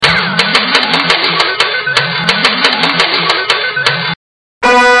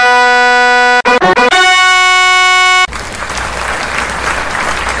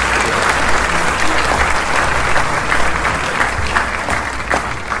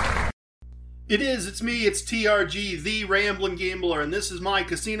It is. It's me. It's TRG, the Ramblin' Gambler, and this is my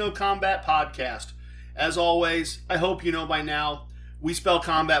Casino Combat podcast. As always, I hope you know by now, we spell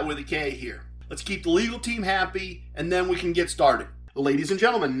combat with a K here. Let's keep the legal team happy, and then we can get started. Ladies and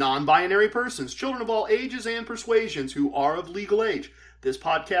gentlemen, non-binary persons, children of all ages and persuasions who are of legal age, this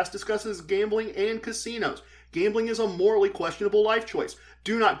podcast discusses gambling and casinos. Gambling is a morally questionable life choice.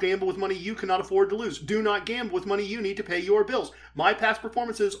 Do not gamble with money you cannot afford to lose. Do not gamble with money you need to pay your bills. My past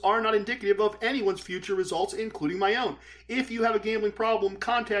performances are not indicative of anyone's future results, including my own. If you have a gambling problem,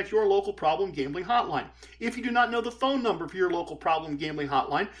 contact your local problem gambling hotline. If you do not know the phone number for your local problem gambling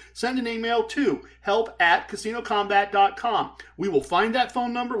hotline, send an email to help@casinocombat.com. We will find that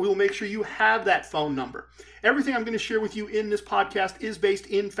phone number. We will make sure you have that phone number. Everything I'm going to share with you in this podcast is based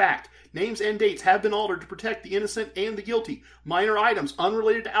in fact. Names and dates have been altered to protect the innocent and the guilty. Minor items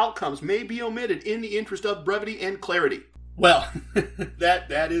unrelated to outcomes may be omitted in the interest of brevity and clarity. Well,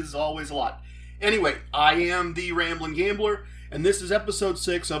 that is always a lot. Anyway, I am the Ramblin' Gambler, and this is episode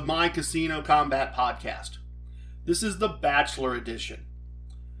 6 of my Casino Combat podcast. This is the Bachelor edition.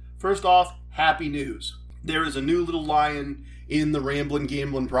 First off, happy news. There is a new little lion in the Ramblin'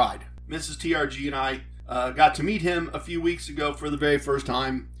 Gamblin' Pride. Mrs. TRG and I got to meet him a few weeks ago for the very first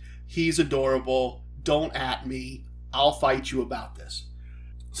time. He's adorable. Don't at me. I'll fight you about this.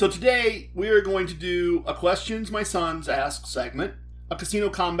 So today, we are going to do a Questions My Sons Ask segment, a Casino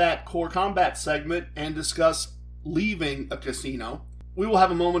Combat Core Combat segment, and discuss leaving a casino. We will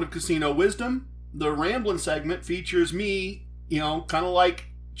have a moment of casino wisdom. The Ramblin' segment features me, kind of like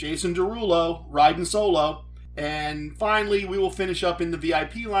Jason Derulo, riding solo. And finally, we will finish up in the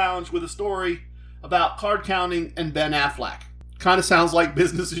VIP lounge with a story about card counting and Ben Affleck. Kind of sounds like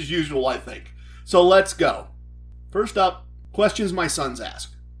business as usual, I think. So let's go. First up, questions my sons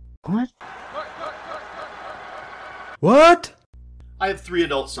ask. What? I have 3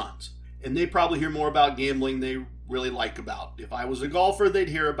 adult sons, and they probably hear more about gambling they really like about. If I was a golfer, they'd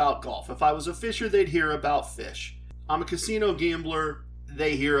hear about golf. If I was a fisher, they'd hear about fish. I'm a casino gambler,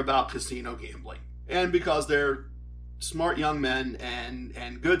 they hear about casino gambling. And because they're smart young men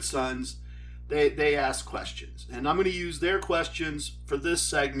and good sons, They ask questions, and I'm going to use their questions for this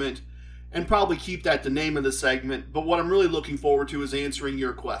segment and probably keep that the name of the segment, but what I'm really looking forward to is answering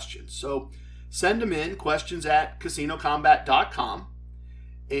your questions. So send them in, questions@casinocombat.com,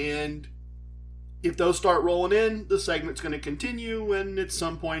 and if those start rolling in, the segment's going to continue, and at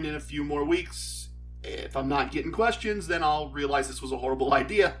some point in a few more weeks, if I'm not getting questions, then I'll realize this was a horrible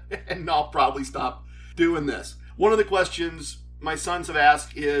idea, and I'll probably stop doing this. One of the questions my sons have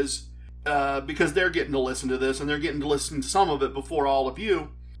asked is, because they're getting to listen to this, and they're getting to listen to some of it before all of you.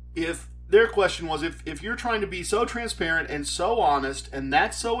 If their question was, if you're trying to be so transparent and so honest, and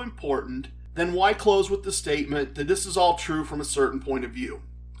that's so important, then why close with the statement that this is all true from a certain point of view?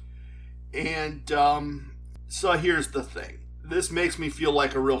 And so here's the thing. This makes me feel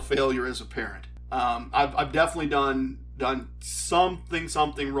like a real failure as a parent. I've definitely done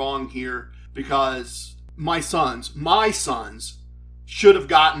something wrong here, because my sons should have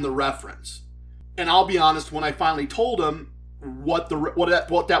gotten the reference. And I'll be honest, when I finally told them what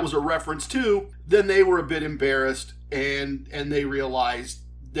that was a reference to, then they were a bit embarrassed, and they realized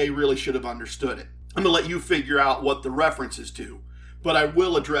they really should have understood it. I'm going to let you figure out what the reference is to, but I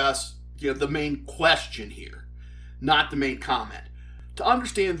will address the main question here, not the main comment. To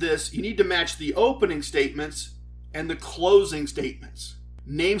understand this, you need to match the opening statements and the closing statements.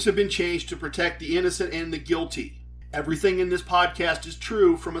 Names have been changed to protect the innocent and the guilty. Everything in this podcast is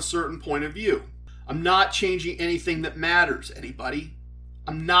true from a certain point of view. I'm not changing anything that matters, anybody.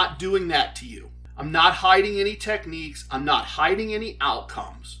 I'm not doing that to you. I'm not hiding any techniques. I'm not hiding any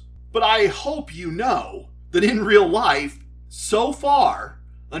outcomes. But I hope you know that in real life, so far,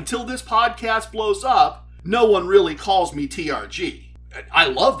 until this podcast blows up, no one really calls me TRG. I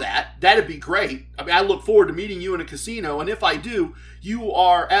love that. That'd be great. I look forward to meeting you in a casino, and if I do, you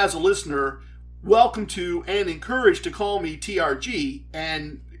are, as a listener, welcome to and encouraged to call me TRG,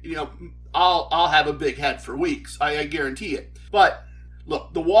 and I'll have a big head for weeks. I guarantee it. But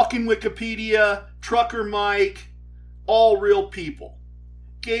look, the Walking Wikipedia, Trucker Mike, all real people.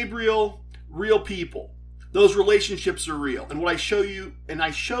 Gabriel, real people. Those relationships are real, and I show you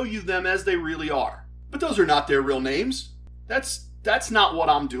them as they really are. But those are not their real names. That's not what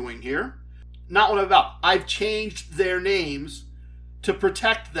I'm doing here. Not what I'm about. I've changed their names to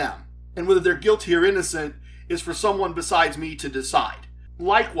protect them. And whether they're guilty or innocent is for someone besides me to decide.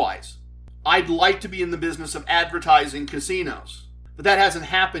 Likewise, I'd like to be in the business of advertising casinos, but that hasn't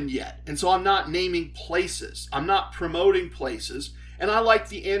happened yet. And so I'm not naming places. I'm not promoting places. And I like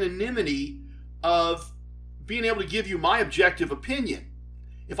the anonymity of being able to give you my objective opinion.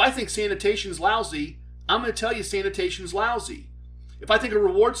 If I think sanitation's lousy, I'm going to tell you sanitation's lousy. If I think a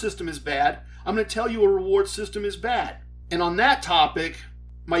reward system is bad, I'm going to tell you a reward system is bad. And on that topic,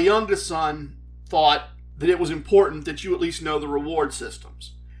 my youngest son thought that it was important that you at least know the reward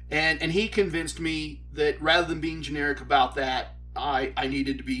systems. And he convinced me that rather than being generic about that, I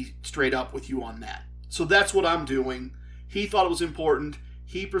needed to be straight up with you on that. So that's what I'm doing. He thought it was important.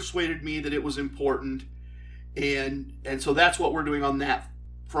 He persuaded me that it was important. And so that's what we're doing on that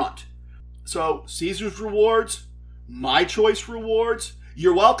front. So Caesar's Rewards, My Choice Rewards,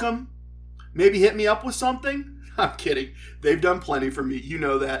 you're welcome. Maybe hit me up with something. I'm kidding. They've done plenty for me. You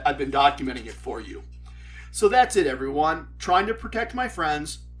know that. I've been documenting it for you. So that's it, everyone. Trying to protect my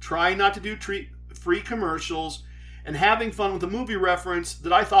friends, trying not to do free commercials, and having fun with a movie reference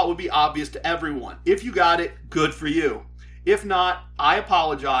that I thought would be obvious to everyone. If you got it, good for you. If not, I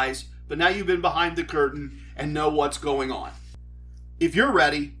apologize, but now you've been behind the curtain and know what's going on. If you're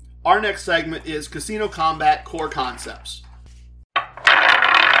ready, our next segment is Casino Combat Core Concepts.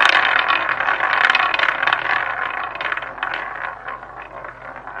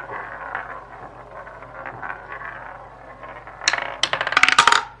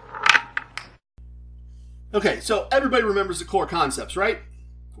 Okay, so everybody remembers the core concepts, right?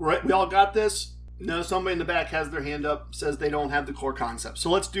 Right? We all got this? No, somebody in the back has their hand up, says they don't have the core concepts.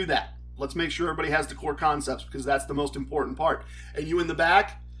 So let's do that. Let's make sure everybody has the core concepts because that's the most important part. And you in the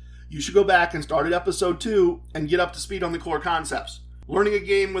back, you should go back and start at episode 2 and get up to speed on the core concepts. Learning a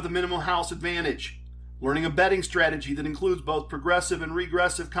game with a minimal house advantage. Learning a betting strategy that includes both progressive and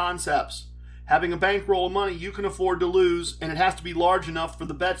regressive concepts. Having a bankroll of money you can afford to lose, and it has to be large enough for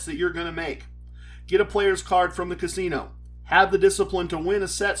the bets that you're going to make. Get a player's card from the casino. Have the discipline to win a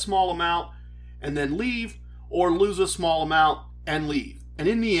set small amount and then leave, or lose a small amount and leave. And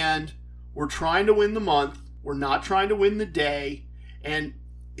in the end, we're trying to win the month. We're not trying to win the day. And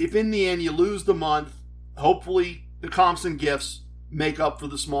if in the end you lose the month, hopefully the comps and gifts make up for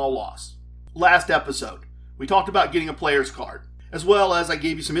the small loss. Last episode, we talked about getting a player's card, as well as I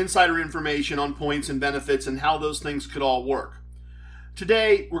gave you some insider information on points and benefits and how those things could all work.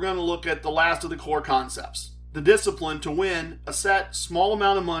 Today, we're going to look at the last of the core concepts, the discipline to win a set small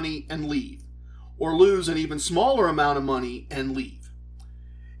amount of money and leave, or lose an even smaller amount of money and leave.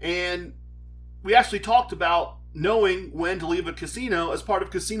 And we actually talked about knowing when to leave a casino as part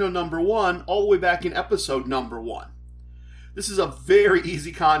of casino number 1 all the way back in episode number 1. This is a very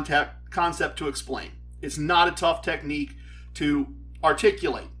easy concept to explain. It's not a tough technique to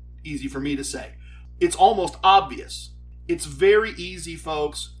articulate, easy for me to say. It's almost obvious. It's very easy,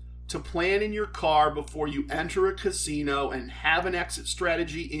 folks, to plan in your car before you enter a casino and have an exit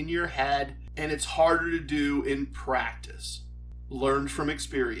strategy in your head, and it's harder to do in practice. Learned from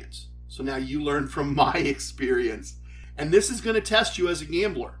experience. So now you learn from my experience. And this is going to test you as a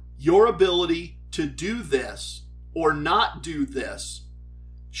gambler. Your ability to do this or not do this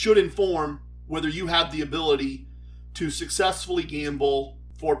should inform whether you have the ability to successfully gamble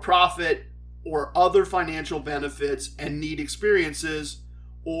for profit or other financial benefits and need experiences,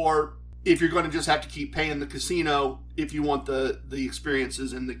 or if you're going to just have to keep paying the casino if you want the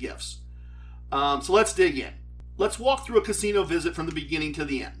experiences and the gifts. So let's dig in. Let's walk through a casino visit from the beginning to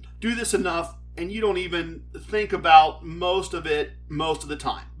the end. Do this enough and you don't even think about most of it most of the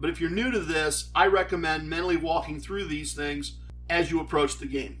time. But if you're new to this, I recommend mentally walking through these things as you approach the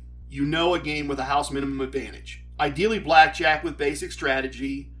game. You know a game with a house minimum advantage. Ideally blackjack with basic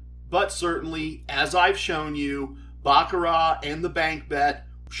strategy, but certainly, as I've shown you, Baccarat and the bank bet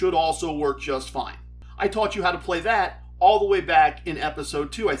should also work just fine. I taught you how to play that all the way back in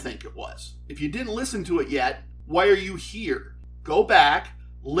episode 2, I think it was. If you didn't listen to it yet, why are you here? Go back,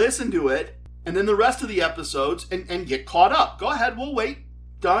 listen to it, and then the rest of the episodes and get caught up. Go ahead, we'll wait.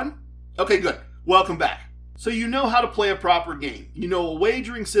 Done? Okay, good. Welcome back. So you know how to play a proper game. You know a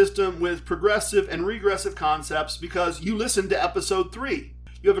wagering system with progressive and regressive concepts because you listened to episode 3.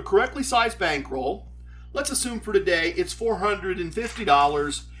 You have a correctly sized bankroll. Let's assume for today it's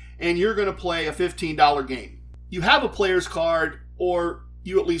 $450 and you're going to play a $15 game. You have a player's card, or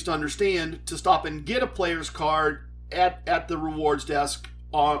you at least understand to stop and get a player's card at the rewards desk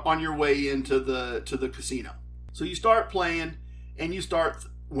on your way into the casino. So you start playing and you start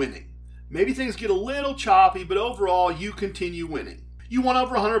winning. Maybe things get a little choppy, but overall you continue winning. You won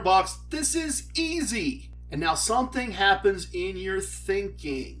over $100. This is easy. And now something happens in your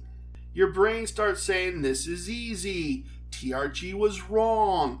thinking. Your brain starts saying, this is easy. TRG was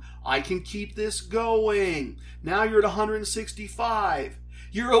wrong. I can keep this going. Now you're at 165.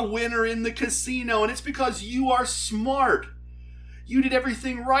 You're a winner in the casino, and it's because you are smart. You did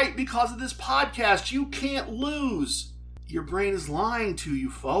everything right because of this podcast. You can't lose. your brain is lying to you,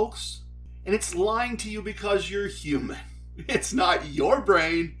 folks. And it's lying to you because you're human. It's not your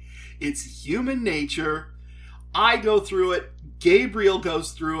brain. It's human nature. I go through it. Gabriel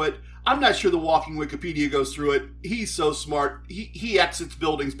goes through it. I'm not sure the Walking Wikipedia goes through it. He's so smart. He exits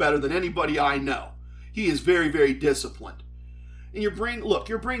buildings better than anybody I know. He is very, very disciplined. And your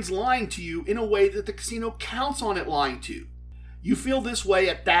brain's lying to you in a way that the casino counts on it lying to you. You feel this way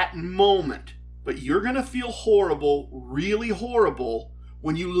at that moment, but you're going to feel horrible, really horrible,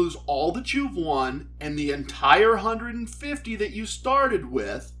 when you lose all that you've won and the entire 150 that you started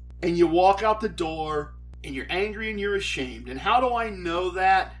with, and you walk out the door and you're angry and you're ashamed. And how do I know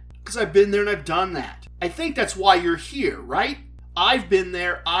that? Because I've been there and I've done that. I think that's why you're here, right? I've been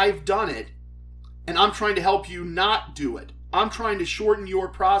there, I've done it, and I'm trying to help you not do it. I'm trying to shorten your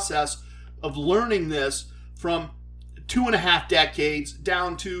process of learning this from 2.5 decades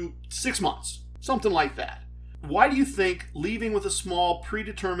down to 6 months, something like that. Why do you think leaving with a small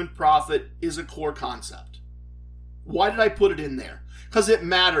predetermined profit is a core concept? Why did I put it in there? Because it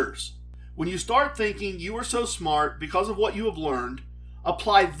matters. When you start thinking you are so smart because of what you have learned,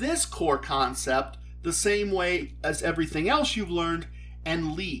 apply this core concept the same way as everything else you've learned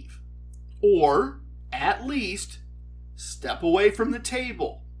and leave. Or, at least, step away from the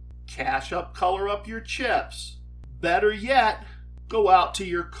table. Cash up, color up your chips. Better yet, go out to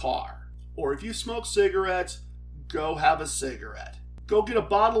your car. Or if you smoke cigarettes, go have a cigarette. Go get a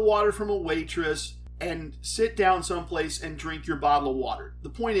bottle of water from a waitress and sit down someplace and drink your bottle of water. The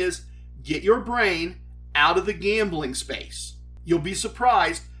point is, get your brain out of the gambling space. You'll be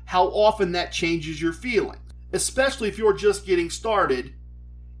surprised how often that changes your feelings. Especially if you're just getting started,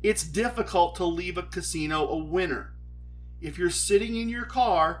 it's difficult to leave a casino a winner. If you're sitting in your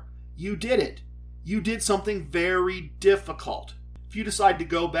car, you did it. You did something very difficult. If you decide to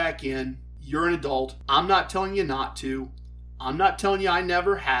go back in, you're an adult. I'm not telling you not to. I'm not telling you I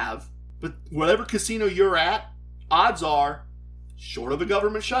never have. But whatever casino you're at, odds are, short of a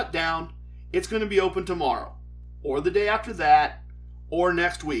government shutdown, it's going to be open tomorrow, or the day after that, or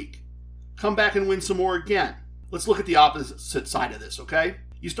next week. Come back and win some more again. Let's look at the opposite side of this, okay?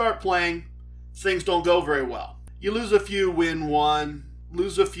 You start playing, things don't go very well. You lose a few, win one.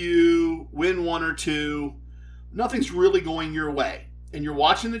 Lose a few, win one or two. Nothing's really going your way. And you're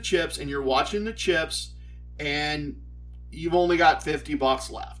watching the chips, and you're watching the chips, and you've only got $50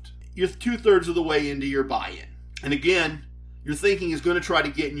 left. You're 2/3 of the way into your buy-in. And again, your thinking is going to try to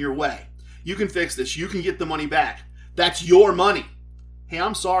get in your way. You can fix this. You can get the money back. That's your money. Hey,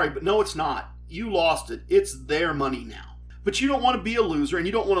 I'm sorry, but no, it's not. You lost it. It's their money now. But you don't want to be a loser, and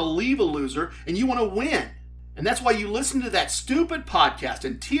you don't want to leave a loser, and you want to win. And that's why you listen to that stupid podcast,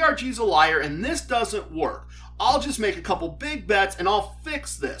 and TRG's a liar, and this doesn't work. I'll just make a couple big bets, and I'll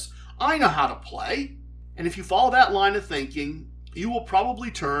fix this. I know how to play. And if you follow that line of thinking, you will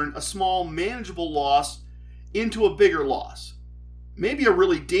probably turn a small, manageable loss into a bigger loss. Maybe a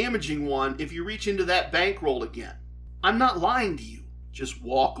really damaging one if you reach into that bankroll again. I'm not lying to you. Just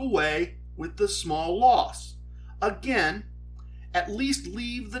walk away with the small loss. Again, at least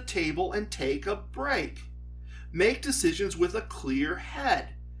leave the table and take a break. Make decisions with a clear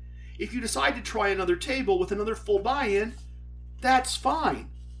head. If you decide to try another table with another full buy-in, that's fine.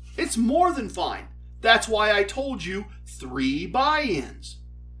 It's more than fine. That's why I told you 3 buy-ins.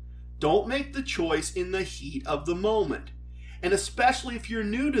 Don't make the choice in the heat of the moment. And especially if you're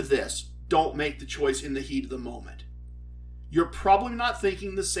new to this, don't make the choice in the heat of the moment. You're probably not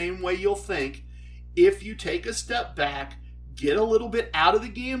thinking the same way you'll think if you take a step back, get a little bit out of the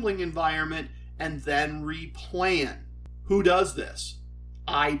gambling environment, and then replan. Who does this?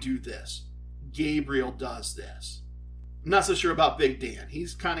 I do this. Gabriel does this. I'm not so sure about Big Dan.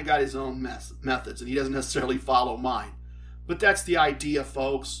 He's kind of got his own methods, and he doesn't necessarily follow mine. But that's the idea,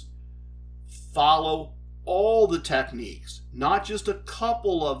 folks. Follow all the techniques, not just a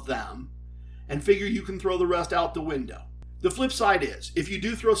couple of them, and figure you can throw the rest out the window. The flip side is, if you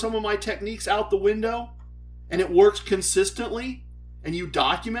do throw some of my techniques out the window, and it works consistently, and you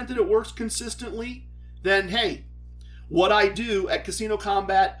document that it works consistently, then hey, what I do at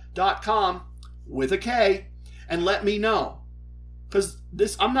CasinoCombat.com with a K, and let me know. Because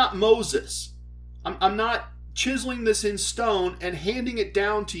I'm not Moses. I'm not chiseling this in stone and handing it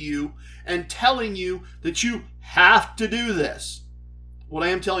down to you and telling you that you have to do this. What I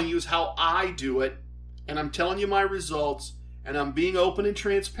am telling you is how I do it, and I'm telling you my results, and I'm being open and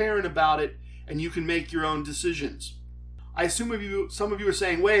transparent about it, and you can make your own decisions. I assume some of you are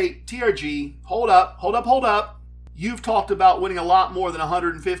saying, wait, TRG, hold up. You've talked about winning a lot more than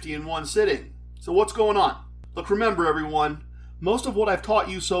 150 in one sitting. So what's going on? Look, remember everyone, most of what I've taught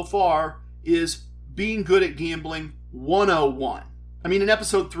you so far is being good at gambling 101. I mean, in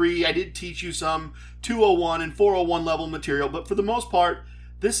episode 3, I did teach you some 201 and 401 level material, but for the most part,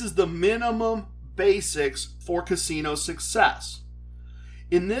 this is the minimum basics for casino success.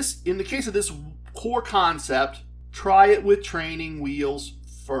 In the case of this core concept, try it with training wheels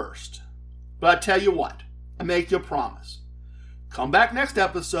first. But I tell you what, I make you a promise. Come back next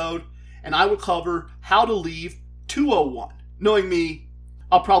episode, and I will cover how to leave 201. Knowing me,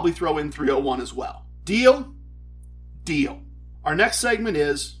 I'll probably throw in 301 as well. Deal? Deal. Our next segment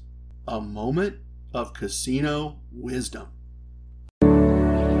is A Moment of Casino Wisdom.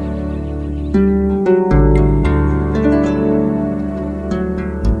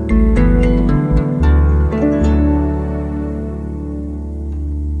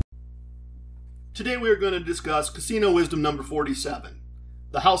 Today we are going to discuss Casino Wisdom number 47,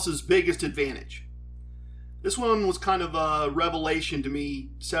 the house's biggest advantage. This one was kind of a revelation to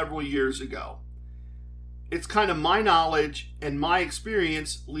me several years ago. It's kind of my knowledge and my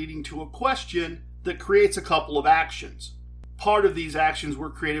experience leading to a question that creates a couple of actions. Part of these actions were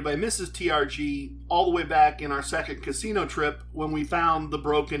created by Mrs. TRG all the way back in our second casino trip when we found the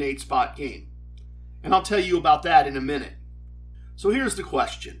broken 8-spot game. And I'll tell you about that in a minute. So here's the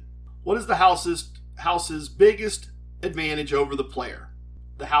question. What is the house's biggest advantage over the player?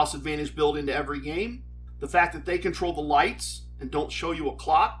 The house advantage built into every game? The fact that they control the lights and don't show you a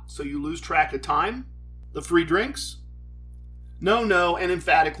clock so you lose track of time? The free drinks? No, and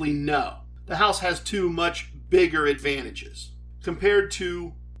emphatically no. The house has two much bigger advantages. Compared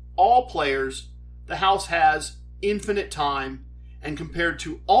to all players, the house has infinite time, and compared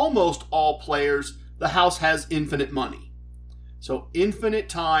to almost all players, the house has infinite money. So infinite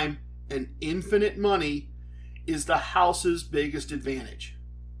time and infinite money is the house's biggest advantage.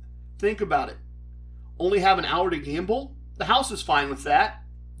 Think about it. Only have an hour to gamble? The house is fine with that.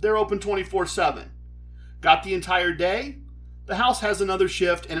 They're open 24/7. Got the entire day? The house has another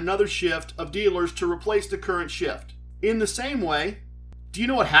shift and another shift of dealers to replace the current shift. In the same way, do you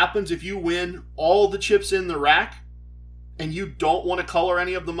know what happens if you win all the chips in the rack and you don't want to color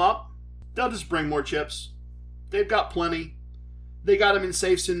any of them up? They'll just bring more chips. They've got plenty. They got them in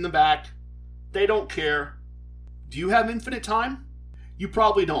safes in the back. They don't care. Do you have infinite time? You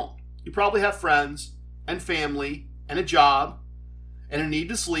probably don't. You probably have friends and family and a job and a need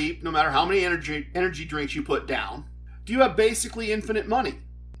to sleep no matter how many energy drinks you put down. Do you have basically infinite money?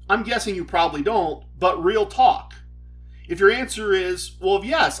 I'm guessing you probably don't, but real talk. If your answer is, well,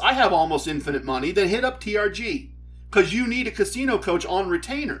 yes, I have almost infinite money, then hit up TRG, because you need a casino coach on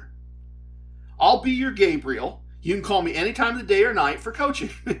retainer. I'll be your Gabriel. You can call me any time of the day or night for coaching.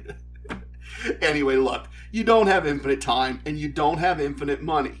 Anyway, look, you don't have infinite time and you don't have infinite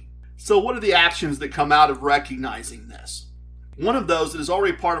money. So what are the actions that come out of recognizing this? One of those that is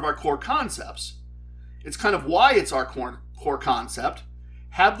already part of our core concepts, it's kind of why it's our core concept,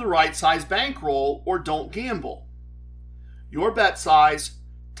 have the right size bankroll or don't gamble. Your bet size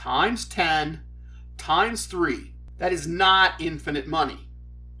times 10 times 3. That is not infinite money.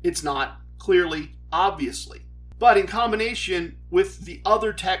 It's not, clearly, obviously. But in combination with the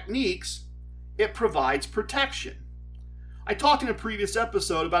other techniques, it provides protection. I talked in a previous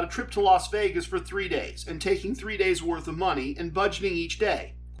episode about a trip to Las Vegas for 3 days and taking 3 days worth of money and budgeting each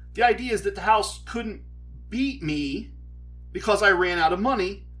day. The idea is that the house couldn't beat me because I ran out of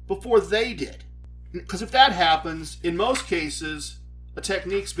money before they did. Because if that happens, in most cases, a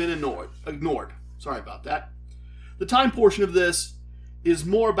technique's been ignored. Sorry about that. The time portion of this is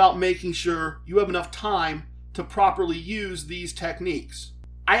more about making sure you have enough time to properly use these techniques.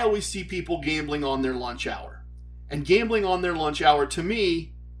 I always see people gambling on their lunch hour. And gambling on their lunch hour, to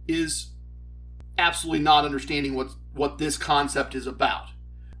me, is absolutely not understanding what this concept is about.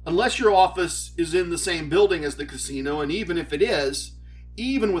 Unless your office is in the same building as the casino, and even if it is,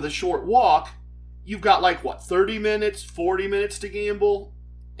 even with a short walk, you've got 30 minutes, 40 minutes to gamble.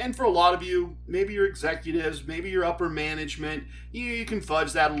 And for a lot of you, maybe you're executives, maybe you're upper management, you can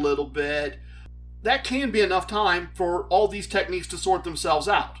fudge that a little bit. That can be enough time for all these techniques to sort themselves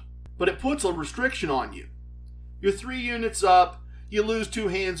out. But it puts a restriction on you. You're 3 units up, you lose 2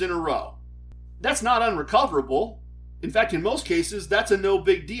 hands in a row. That's not unrecoverable. In fact, in most cases, that's a no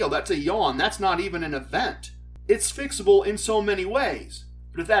big deal. That's a yawn. That's not even an event. It's fixable in so many ways.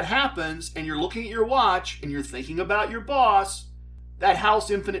 But if that happens and you're looking at your watch and you're thinking about your boss, that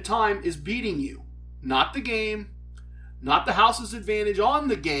house infinite time is beating you. Not the game, not the house's advantage on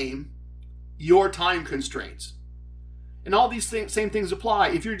the game, your time constraints. And all these same things apply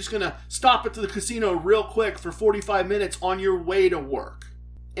if you're just going to stop at the casino real quick for 45 minutes on your way to work.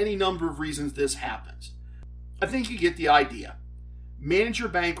 Any number of reasons this happens. I think you get the idea. Manage your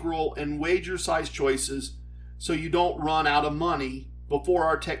bankroll and wager size choices so you don't run out of money before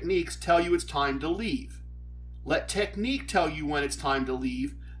our techniques tell you it's time to leave. Let technique tell you when it's time to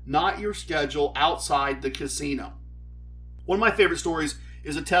leave, not your schedule outside the casino. One of my favorite stories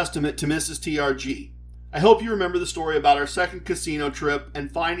is a testament to Mrs. TRG. I hope you remember the story about our second casino trip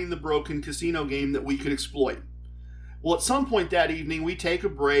and finding the broken casino game that we could exploit. Well, at some point that evening, we take a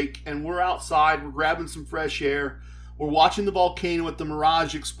break and we're outside, we're grabbing some fresh air, we're watching the volcano at the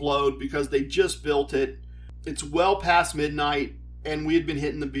Mirage explode because they just built it. It's well past midnight and we had been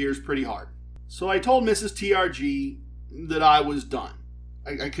hitting the beers pretty hard. So I told Mrs. TRG that I was done.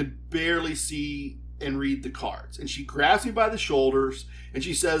 I could barely see and read the cards. And she grabs me by the shoulders and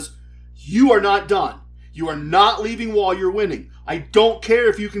she says, "You are not done. You are not leaving while you're winning. I don't care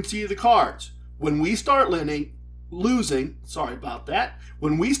if you can see the cards. When we start losing, sorry about that.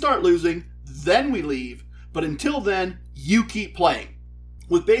 When we start losing, then we leave. But until then, you keep playing."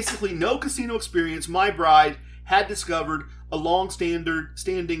 With basically no casino experience, my bride had discovered a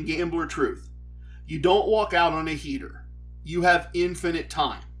long-standing gambler truth. You don't walk out on a heater. You have infinite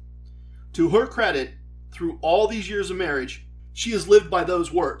time. To her credit, through all these years of marriage, she has lived by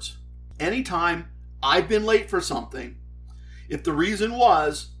those words. Anytime I've been late for something, if the reason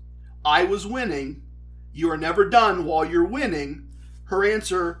was I was winning, you are never done while you're winning, her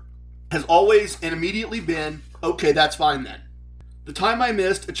answer has always and immediately been, "Okay, that's fine then." The time I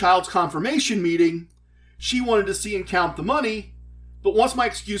missed a child's confirmation meeting, she wanted to see and count the money, but once my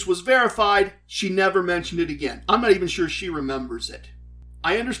excuse was verified, she never mentioned it again. I'm not even sure she remembers it.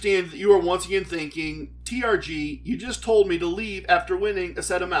 I understand that you are once again thinking, "TRG, you just told me to leave after winning a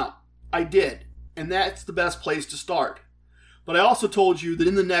set amount." I did, and that's the best place to start. But I also told you that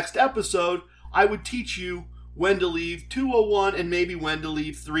in the next episode, I would teach you when to leave 201 and maybe when to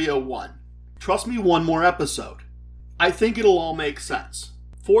leave 301. Trust me, one more episode. I think it'll all make sense.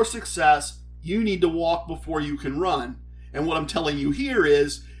 For success, you need to walk before you can run. And what I'm telling you here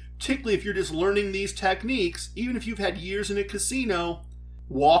is, particularly if you're just learning these techniques, even if you've had years in a casino,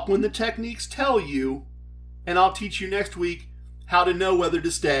 walk when the techniques tell you, and I'll teach you next week how to know whether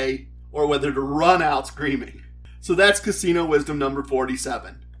to stay or whether to run out screaming. So that's Casino Wisdom number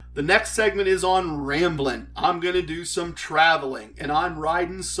 47. The next segment is on rambling. I'm going to do some traveling, and I'm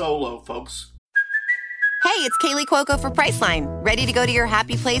riding solo, folks. Hey, it's Kaylee Cuoco for Priceline. Ready to go to your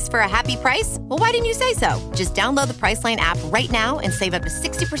happy place for a happy price? Well, why didn't you say so? Just download the Priceline app right now and save up to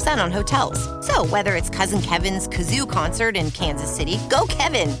 60% on hotels. So whether it's Cousin Kevin's Kazoo Concert in Kansas City, go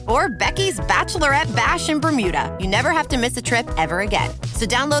Kevin, or Becky's Bachelorette Bash in Bermuda, you never have to miss a trip ever again. So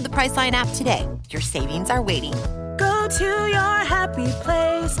download the Priceline app today. Your savings are waiting. Go to your happy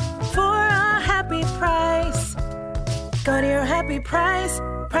place for a happy price. Go to your happy price,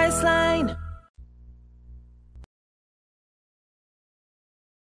 Priceline.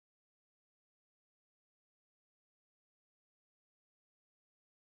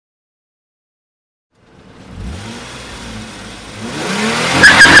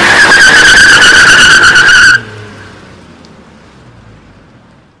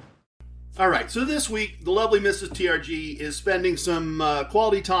 All right, so this week, the lovely Mrs. TRG is spending some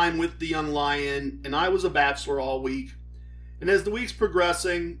quality time with the young lion, and I was a bachelor all week. And as the week's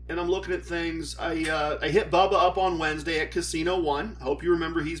progressing, and I'm looking at things, I hit Bubba up on Wednesday at Casino One. I hope you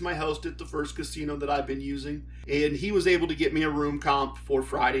remember he's my host at the first casino that I've been using. And he was able to get me a room comp for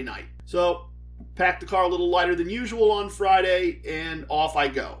Friday night. So, packed the car a little lighter than usual on Friday, and off I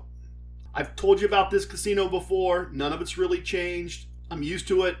go. I've told you about this casino before. None of it's really changed. I'm used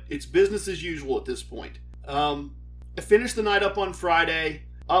to it. It's business as usual at this point. I finished the night up on Friday,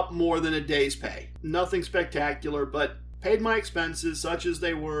 up more than a day's pay. Nothing spectacular, but paid my expenses, such as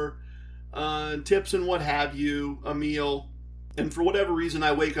they were, tips and what have you, a meal. And for whatever reason,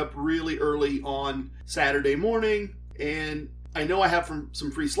 I wake up really early on Saturday morning, and I know I have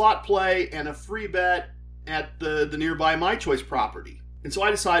some free slot play and a free bet at the nearby My Choice property. And so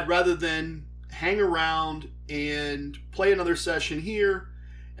I decide, rather than hang around and play another session here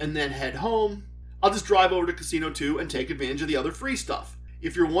and then head home, I'll just drive over to Casino 2 and take advantage of the other free stuff.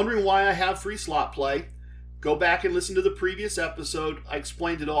 If you're wondering why I have free slot play, go back and listen to the previous episode. I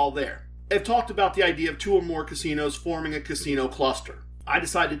explained it all there. I've talked about the idea of 2 or more casinos forming a casino cluster. I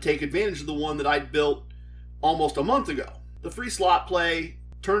decided to take advantage of the one that I'd built almost a month ago. The free slot play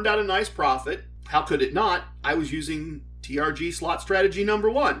turned out a nice profit. How could it not? I was using TRG slot strategy number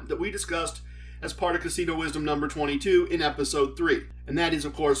 1 that we discussed as part of Casino Wisdom number 22 in episode 3. And that is,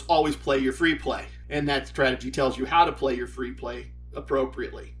 of course, always play your free play. And that strategy tells you how to play your free play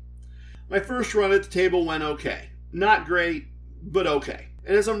appropriately. My first run at the table went okay. Not great, but okay.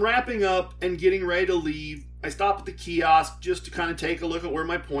 And as I'm wrapping up and getting ready to leave, I stop at the kiosk just to kind of take a look at where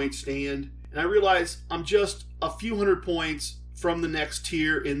my points stand. and I realize I'm just a few hundred points from the next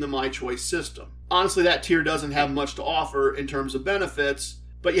tier in the My Choice system. Honestly, that tier doesn't have much to offer in terms of benefits,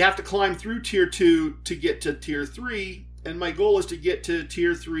 but you have to climb through tier 2 to get to tier 3, and my goal is to get to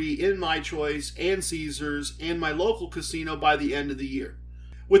tier 3 in My Choice and Caesars and my local casino by the end of the year,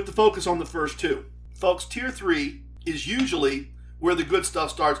 with the focus on the first 2. Folks, tier 3 is usually where the good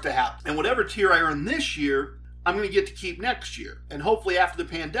stuff starts to happen. And whatever tier I earn this year, I'm going to get to keep next year. And hopefully after the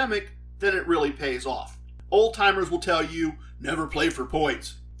pandemic, then it really pays off. Old timers will tell you, never play for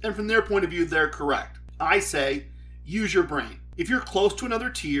points. And from their point of view, they're correct. I say, use your brain. If you're close to another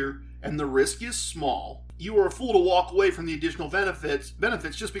tier and the risk is small, you are a fool to walk away from the additional benefits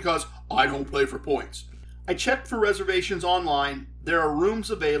just because I don't play for points. I checked for reservations online. There are rooms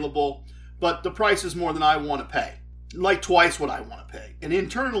available, but the price is more than I want to pay. Like twice what I want to pay. And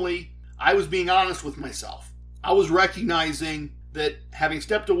internally, I was being honest with myself. I was recognizing that having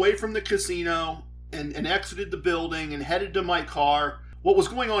stepped away from the casino and exited the building and headed to my car, what was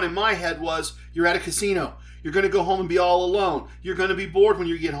going on in my head was, you're at a casino. You're going to go home and be all alone. You're going to be bored when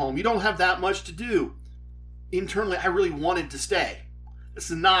you get home. You don't have that much to do. Internally, I really wanted to stay. This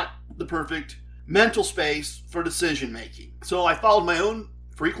is not the perfect mental space for decision making. So I followed my own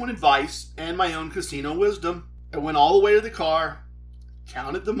frequent advice and my own casino wisdom. I went all the way to the car,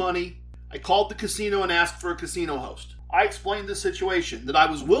 counted the money. I called the casino and asked for a casino host. I explained the situation, that I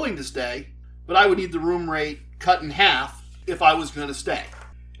was willing to stay, but I would need the room rate cut in half if I was going to stay.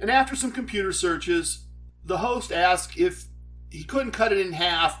 And after some computer searches, the host asked if he couldn't cut it in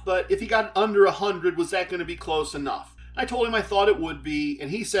half, but if he got under 100, was that going to be close enough? I told him I thought it would be, and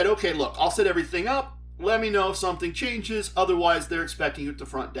he said, okay, look, I'll set everything up. Let me know if something changes. Otherwise, they're expecting you at the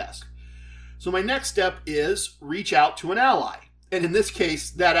front desk. So my next step is reach out to an ally. And in this case,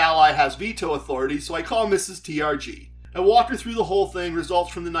 that ally has veto authority, so I call Mrs. TRG. I walk her through the whole thing,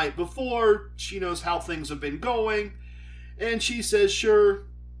 results from the night before. She knows how things have been going. And she says, sure,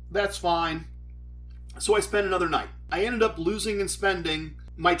 that's fine. So I spent another night. I ended up losing and spending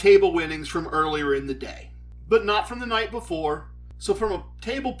my table winnings from earlier in the day, but not from the night before. So from a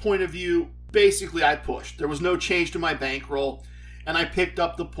table point of view, basically I pushed. There was no change to my bankroll, and I picked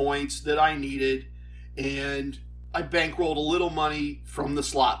up the points that I needed, and I bankrolled a little money from the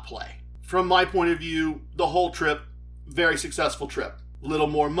slot play. From my point of view, the whole trip, very successful trip. Little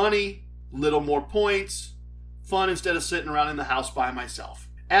more money, little more points, fun instead of sitting around in the house by myself.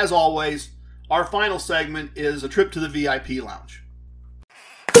 As always, our final segment is a trip to the VIP lounge.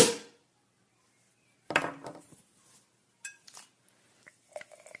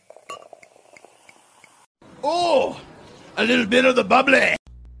 Oh, a little bit of the bubbly.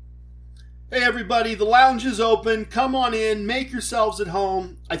 Hey everybody, the lounge is open. Come on in, make yourselves at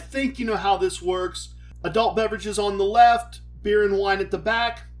home. I think you know how this works. Adult beverages on the left, beer and wine at the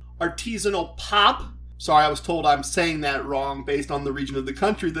back, artisanal pop. Sorry, I was told I'm saying that wrong based on the region of the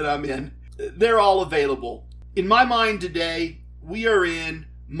country that I'm in. They're all available. In my mind today, we are in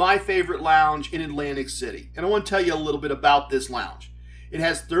my favorite lounge in Atlantic City. And I want to tell you a little bit about this lounge. It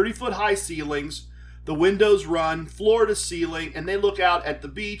has 30-foot high ceilings. The windows run floor to ceiling, and they look out at the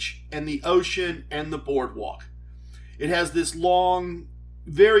beach and the ocean and the boardwalk. It has this long,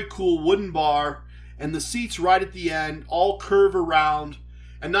 very cool wooden bar, and the seats right at the end all curve around.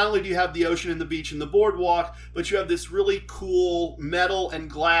 And not only do you have the ocean and the beach and the boardwalk, but you have this really cool metal and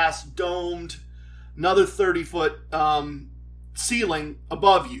glass domed, another 30-foot ceiling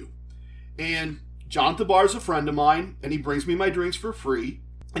above you. And Jonathan Barr is a friend of mine, and he brings me my drinks for free.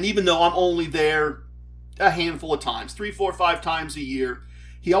 And even though I'm only there a handful of times, 3, 4, 5 times a year,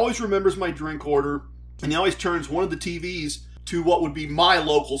 he always remembers my drink order, and he always turns one of the TVs to what would be my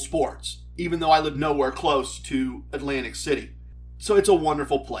local sports, even though I live nowhere close to Atlantic City. So it's a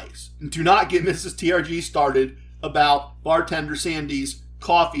wonderful place. And do not get Mrs. TRG started about bartender Sandy's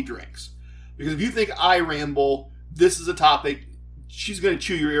coffee drinks. Because if you think I ramble, this is a topic she's going to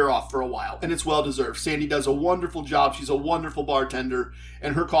chew your ear off for a while. And it's well deserved. Sandy does a wonderful job. She's a wonderful bartender.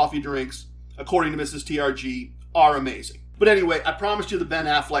 And her coffee drinks, according to Mrs. TRG, are amazing. But anyway, I promised you the Ben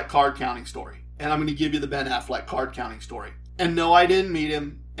Affleck card counting story. And I'm going to give you the Ben Affleck card counting story. And no, I didn't meet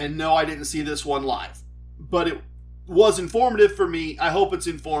him. And no, I didn't see this one live. But it was informative for me. I hope it's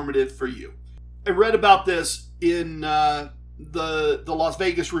informative for you. I read about this in the Las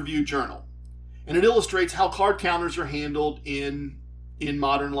Vegas Review-Journal, and it illustrates how card counters are handled in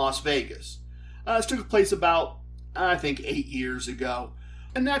modern Las Vegas. This took place about, I think, 8 years ago.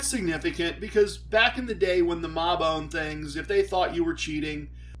 And that's significant because back in the day when the mob owned things, if they thought you were cheating,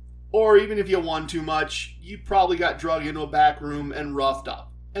 or even if you won too much, you probably got drugged into a back room and roughed up.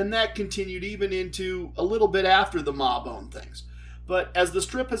 And that continued even into a little bit after the mob owned things. But as the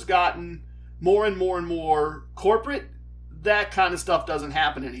Strip has gotten more and more and more corporate, that kind of stuff doesn't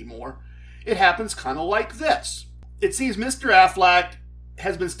happen anymore. It happens kind of like this. It seems Mr. Affleck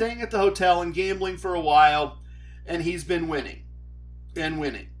has been staying at the hotel and gambling for a while, and he's been winning and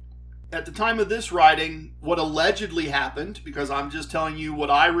winning. At the time of this writing, what allegedly happened, because I'm just telling you what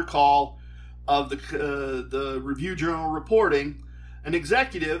I recall of the Review Journal reporting, an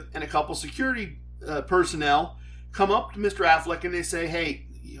executive and a couple security personnel come up to Mr. Affleck and they say, hey,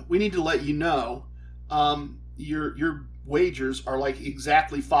 we need to let you know your wagers are like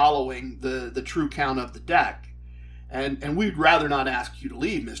exactly following the true count of the deck. And we'd rather not ask you to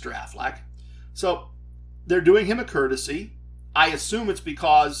leave, Mr. Affleck. So they're doing him a courtesy. I assume it's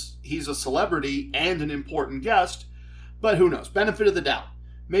because he's a celebrity and an important guest, but who knows? Benefit of the doubt.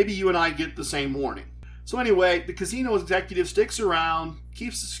 Maybe you and I get the same warning. So anyway, the casino executive sticks around,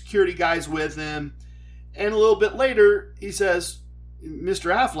 keeps the security guys with him, and a little bit later he says,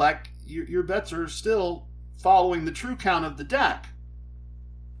 Mr. Affleck, your bets are still following the true count of the deck.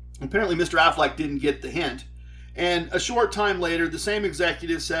 Apparently Mr. Affleck didn't get the hint. And a short time later, the same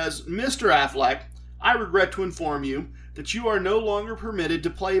executive says, Mr. Affleck, I regret to inform you that you are no longer permitted to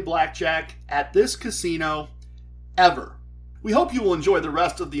play blackjack at this casino ever. We hope you will enjoy the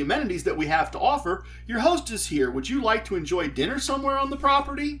rest of the amenities that we have to offer. Your host is here. Would you like to enjoy dinner somewhere on the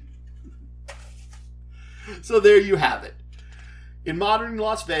property? So there you have it. In modern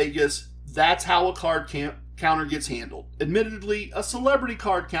Las Vegas, that's how a card counter gets handled. Admittedly, a celebrity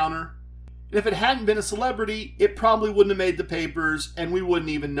card counter. And if it hadn't been a celebrity, it probably wouldn't have made the papers and we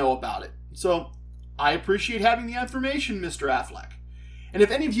wouldn't even know about it. So I appreciate having the information, Mr. Affleck. And if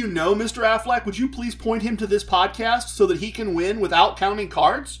any of you know Mr. Affleck, would you please point him to this podcast so that he can win without counting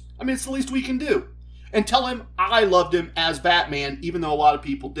cards? I mean, it's the least we can do. And tell him I loved him as Batman, even though a lot of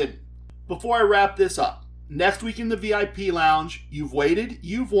people didn't. Before I wrap this up, next week in the VIP Lounge, you've waited,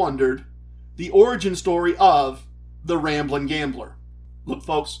 you've wondered, the origin story of the Ramblin' Gambler. Look,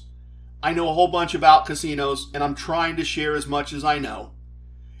 folks, I know a whole bunch about casinos, and I'm trying to share as much as I know.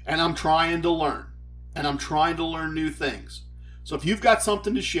 And I'm trying to learn. And I'm trying to learn new things. So if you've got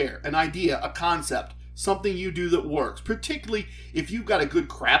something to share, an idea, a concept, something you do that works, particularly if you've got a good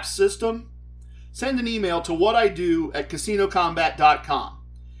craps system, send an email to whatIdo@casinocombat.com.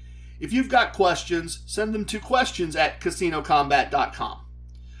 If you've got questions, send them to questions@casinocombat.com.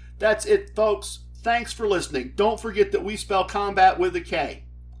 That's it, folks. Thanks for listening. Don't forget that we spell combat with a K.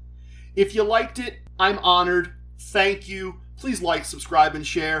 If you liked it, I'm honored. Thank you. Please like, subscribe, and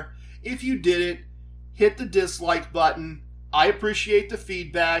share. If you didn't, hit the dislike button. I appreciate the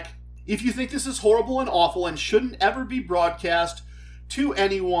feedback. If you think this is horrible and awful and shouldn't ever be broadcast to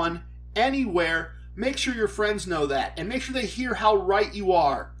anyone, anywhere, make sure your friends know that. And make sure they hear how right you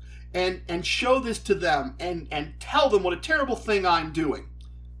are. And show this to them. And tell them what a terrible thing I'm doing.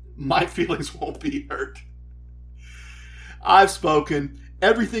 My feelings won't be hurt. I've spoken.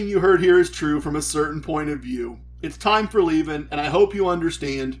 Everything you heard here is true from a certain point of view. It's time for leaving, and I hope you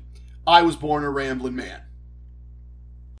understand I was born a rambling man.